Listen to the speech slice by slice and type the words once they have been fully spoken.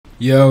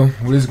Yo,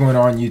 what is going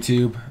on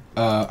YouTube?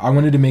 I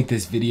wanted to make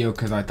this video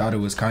because I thought it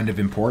was kind of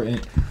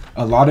important.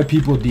 A lot of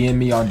people DM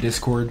me on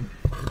Discord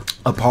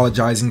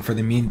apologizing for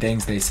the mean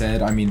things they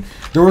said. I mean,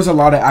 there was a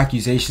lot of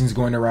accusations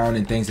going around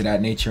and things of that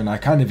nature, and I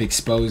kind of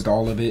exposed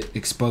all of it,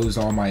 exposed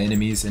all my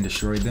enemies and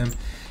destroyed them.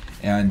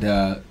 And,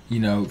 you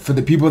know, for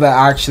the people that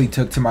actually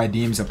took to my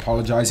DMs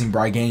apologizing,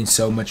 bro, I gained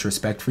so much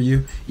respect for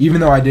you.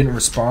 Even though I didn't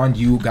respond,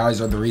 you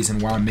guys are the reason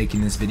why I'm making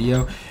this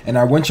video. And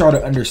I want y'all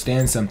to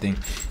understand something.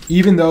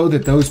 Even though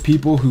that those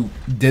people who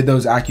did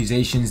those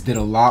accusations did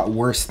a lot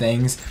worse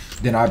things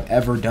than I've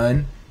ever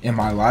done in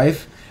my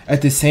life,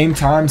 at the same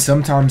time,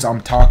 sometimes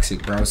I'm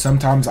toxic, bro.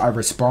 Sometimes I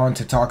respond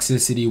to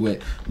toxicity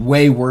with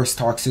way worse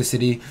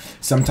toxicity.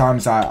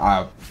 Sometimes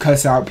I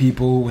cuss out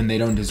people when they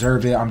don't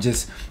deserve it.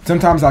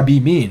 Sometimes I be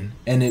mean.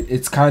 And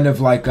it's kind of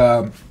like,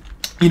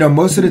 you know,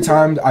 most of the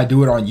time I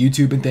do it on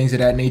YouTube and things of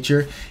that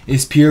nature.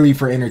 It's purely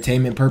for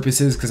entertainment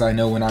purposes because I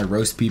know when I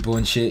roast people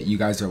and shit, you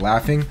guys are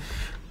laughing.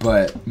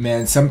 But,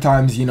 man,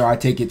 sometimes, you know, I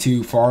take it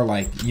too far.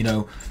 Like, you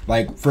know,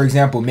 like, for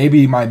example,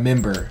 maybe my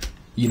member,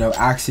 you know,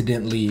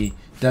 accidentally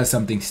does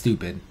something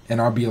stupid and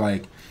I'll be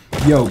like,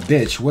 yo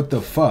bitch, what the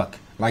fuck,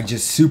 like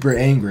just super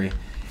angry.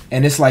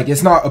 And it's like,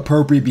 it's not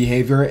appropriate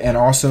behavior. And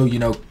also, you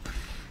know,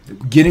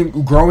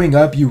 growing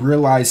up, you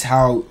realize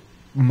how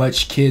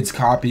much kids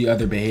copy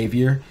other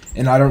behavior,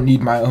 and I don't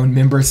need my own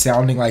members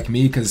sounding like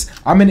me because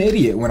I'm an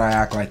idiot when I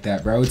act like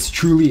that, bro. It's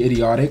truly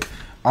idiotic.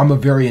 I'm a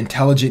very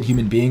intelligent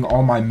human being.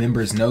 All my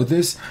members know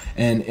this,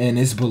 and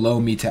it's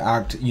below me to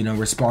act, you know,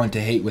 respond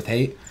to hate with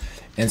hate.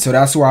 And so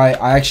that's why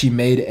I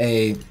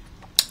actually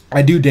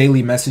I do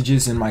daily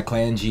messages in my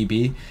clan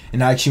GB,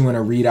 and I actually want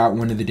to read out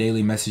one of the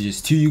daily messages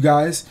to you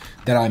guys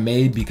that I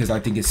made because I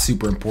think it's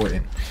super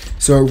important.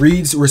 So it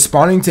reads,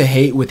 responding to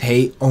hate with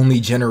hate only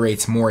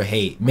generates more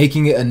hate,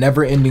 making it a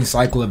never-ending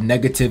cycle of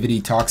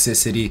negativity,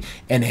 toxicity,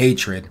 and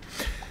hatred.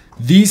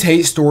 These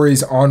hate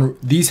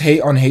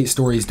on hate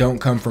stories don't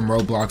come from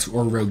Roblox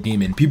or Rogue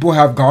Demon. People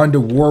have gone to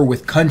war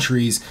with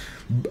countries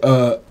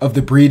of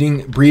the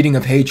breeding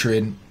of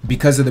hatred,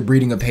 because of the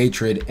breeding of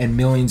hatred, and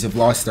millions have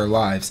lost their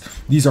lives.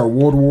 These are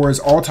world wars.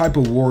 All type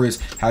of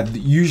wars have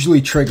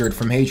usually triggered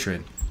from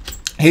hatred.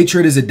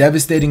 Hatred is a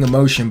devastating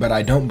emotion, but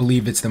I don't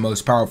believe it's the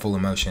most powerful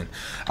emotion.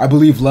 I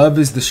believe love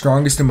is the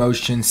strongest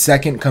emotion,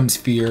 second comes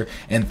fear,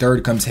 and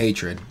third comes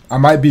hatred. I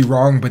might be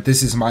wrong, but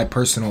this is my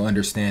personal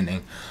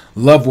understanding.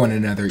 Love one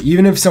another.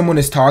 Even if someone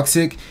is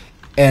toxic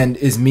and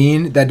is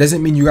mean, that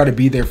doesn't mean you got to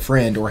be their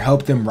friend or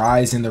help them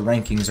rise in the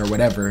rankings or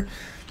whatever.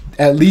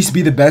 At least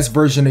be the best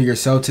version of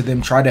yourself to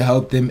them. Try to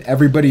help them.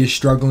 Everybody is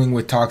struggling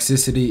with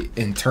toxicity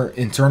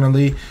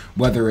internally,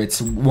 whether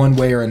it's one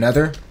way or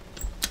another.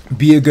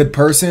 Be a good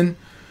person.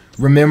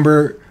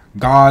 Remember,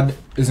 God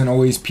isn't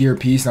always pure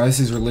peace. Now, this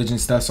is religion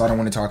stuff, so I don't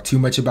want to talk too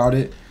much about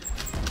it.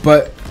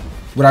 But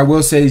what I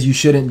will say is you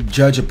shouldn't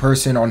judge a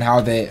person on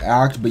how they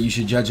act, but you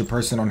should judge a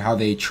person on how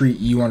they treat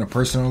you on a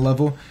personal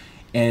level.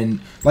 And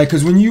like,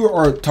 because when you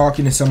are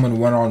talking to someone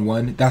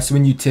one-on-one, that's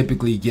when you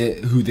typically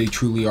get who they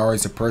truly are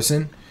as a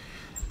person.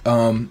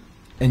 And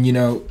you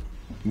know,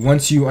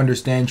 once you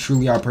understand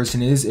truly how a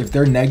person is, if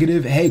they're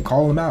negative, hey,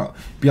 call them out.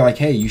 Be like,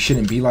 hey, you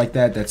shouldn't be like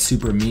that. That's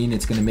super mean.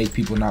 It's going to make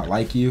people not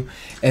like you.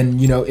 And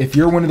you know, if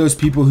you're one of those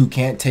people who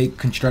can't take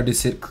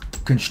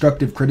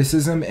constructive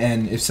criticism,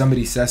 and if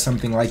somebody says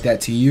something like that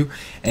to you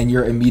and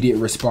your immediate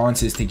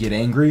response is to get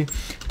angry,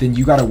 then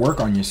you got to work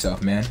on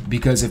yourself, man.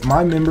 Because if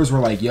my members were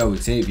like, yo,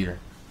 Xavier,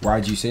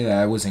 why'd you say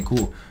that? That wasn't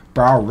cool.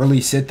 But I'll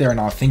really sit there and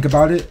I'll think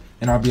about it,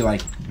 and I'll be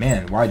like,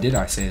 man, why did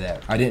I say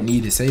that? I didn't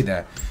need to say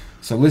that.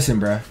 So listen,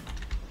 bruh,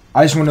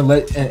 I just want to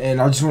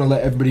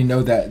let everybody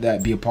know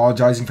that be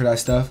apologizing for that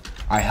stuff,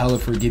 I hella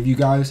forgive you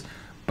guys.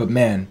 But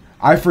man,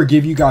 I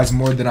forgive you guys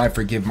more than I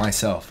forgive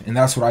myself, and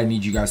that's what I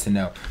need you guys to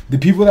know. The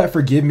people that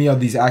forgive me of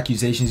these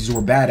accusations, these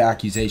were bad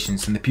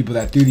accusations, and the people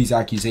that threw these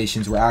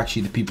accusations were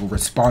actually the people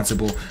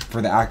responsible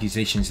for the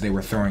accusations they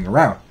were throwing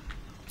around.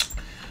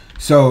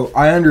 So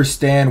I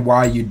understand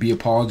why you'd be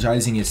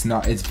apologizing. It's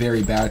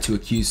very bad to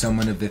accuse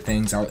someone of the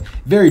things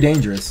very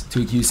dangerous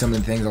to accuse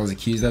someone of the things I was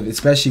accused of,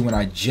 especially when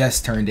I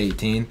just turned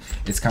 18.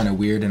 It's kind of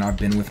weird, and I've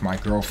been with my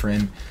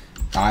girlfriend.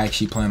 I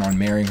actually plan on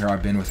marrying her.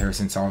 I've been with her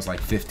since I was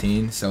like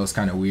 15, so it's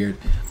kind of weird.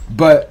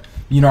 But,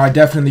 you know, I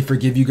definitely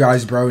forgive you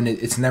guys, bro, and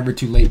it's never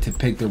too late to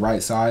pick the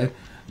right side.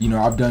 You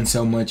know, I've done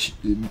so much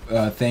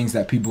things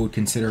that people would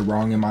consider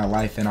wrong in my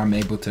life, and I'm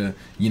able to,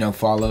 you know,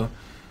 follow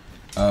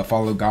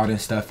God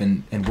and stuff,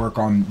 and work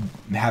on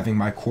having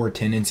my core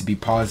tenets be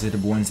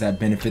positive ones that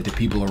benefit the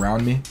people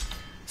around me.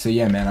 So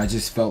yeah, man, I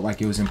just felt like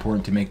it was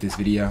important to make this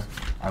video.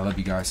 I love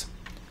you guys.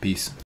 Peace.